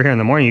come over here in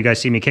the morning, you guys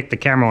see me kick the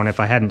camera on if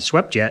I hadn't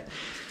swept yet.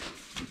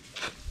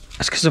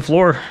 That's because the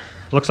floor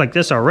looks like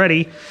this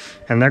already,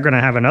 and they're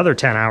gonna have another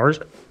 10 hours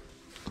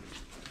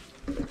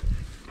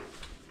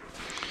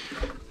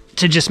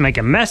to just make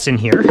a mess in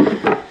here.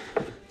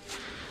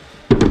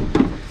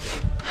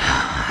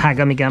 Hi,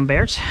 Gummy Gum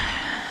Bears.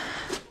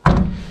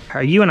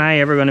 Are you and I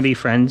ever gonna be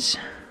friends?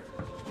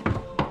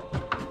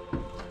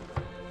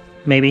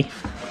 Maybe.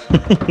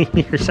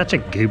 You're such a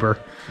goober.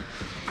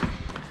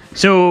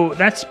 So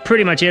that's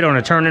pretty much it on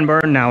a turn and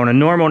burn. Now on a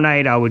normal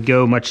night, I would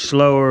go much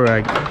slower.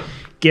 I'd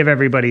give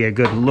everybody a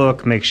good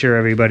look, make sure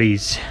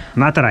everybody's,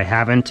 not that I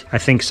haven't, I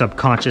think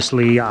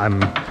subconsciously I'm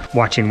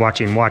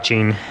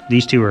watching.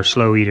 These two are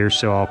slow eaters,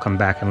 so I'll come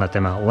back and let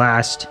them out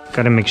last.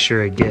 Gotta make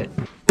sure I get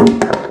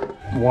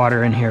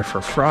water in here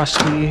for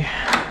Frosty.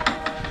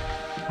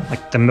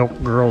 Like the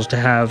milk girls to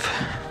have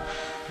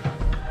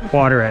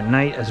water at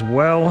night as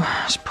well.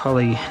 It's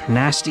probably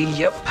nasty,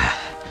 yep.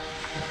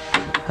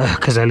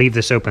 Because I leave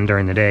this open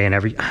during the day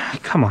and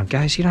come on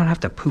guys, you don't have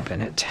to poop in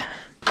it.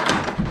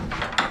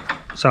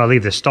 So I'll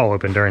leave this stall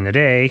open during the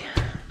day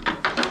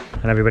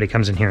and everybody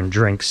comes in here and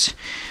drinks.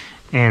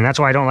 And that's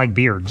why I don't like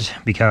beards,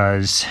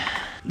 because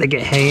they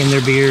get hay in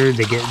their beard,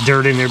 they get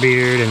dirt in their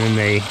beard, and then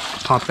they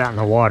pop that in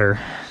the water.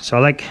 So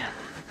I like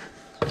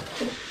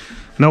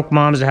milk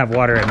moms to have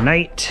water at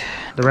night.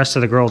 The rest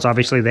of the girls,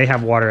 obviously, they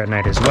have water at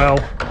night as well,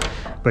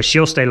 but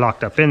she'll stay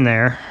locked up in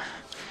there.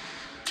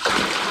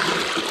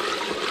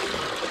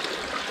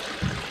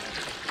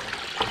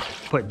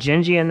 Put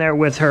Gingy in there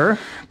with her.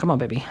 Come on,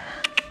 baby.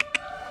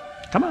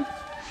 Come on.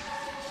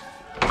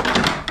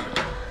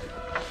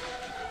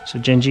 So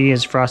Gingy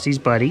is Frosty's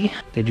buddy.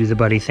 They do the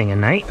buddy thing at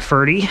night.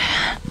 Ferdy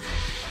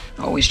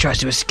always tries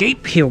to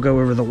escape. He'll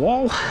go over the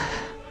wall.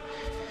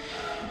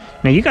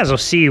 Now you guys will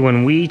see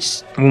when we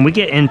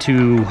get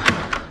into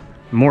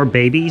more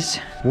babies,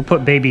 we'll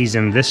put babies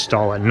in this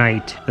stall at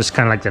night. This is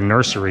kind of like the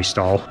nursery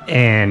stall.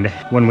 And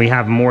when we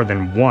have more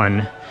than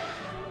one,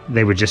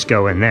 they would just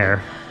go in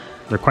there.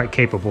 They're quite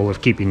capable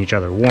of keeping each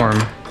other warm.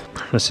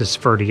 This is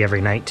Ferdy every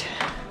night.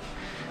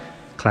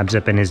 Climbs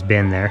up in his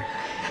bin there.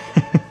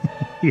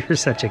 You're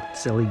such a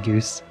silly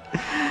goose.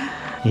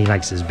 He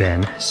likes his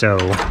bin. So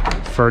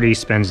Ferdy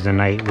spends the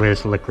night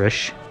with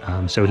Licorice.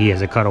 So he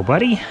has a cuddle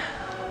buddy.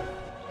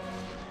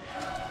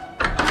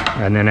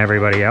 And then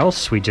everybody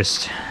else, we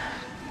just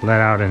let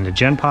out into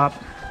Gen Pop.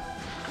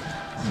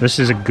 This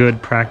is a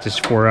good practice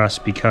for us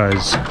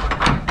because,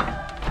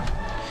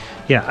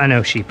 yeah, I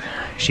know sheep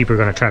are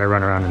gonna try to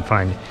run around and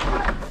find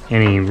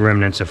any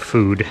remnants of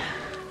food.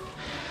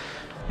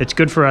 It's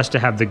good for us to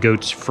have the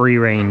goats free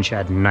range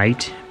at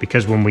night,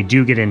 because when we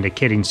do get into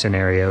kidding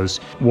scenarios,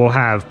 we'll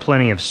have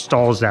plenty of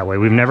stalls that way.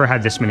 We've never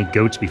had this many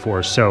goats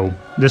before, so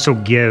this will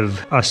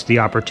give us the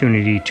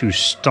opportunity to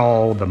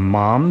stall the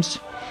moms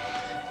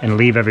and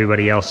leave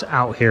everybody else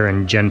out here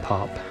in Gen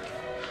Pop.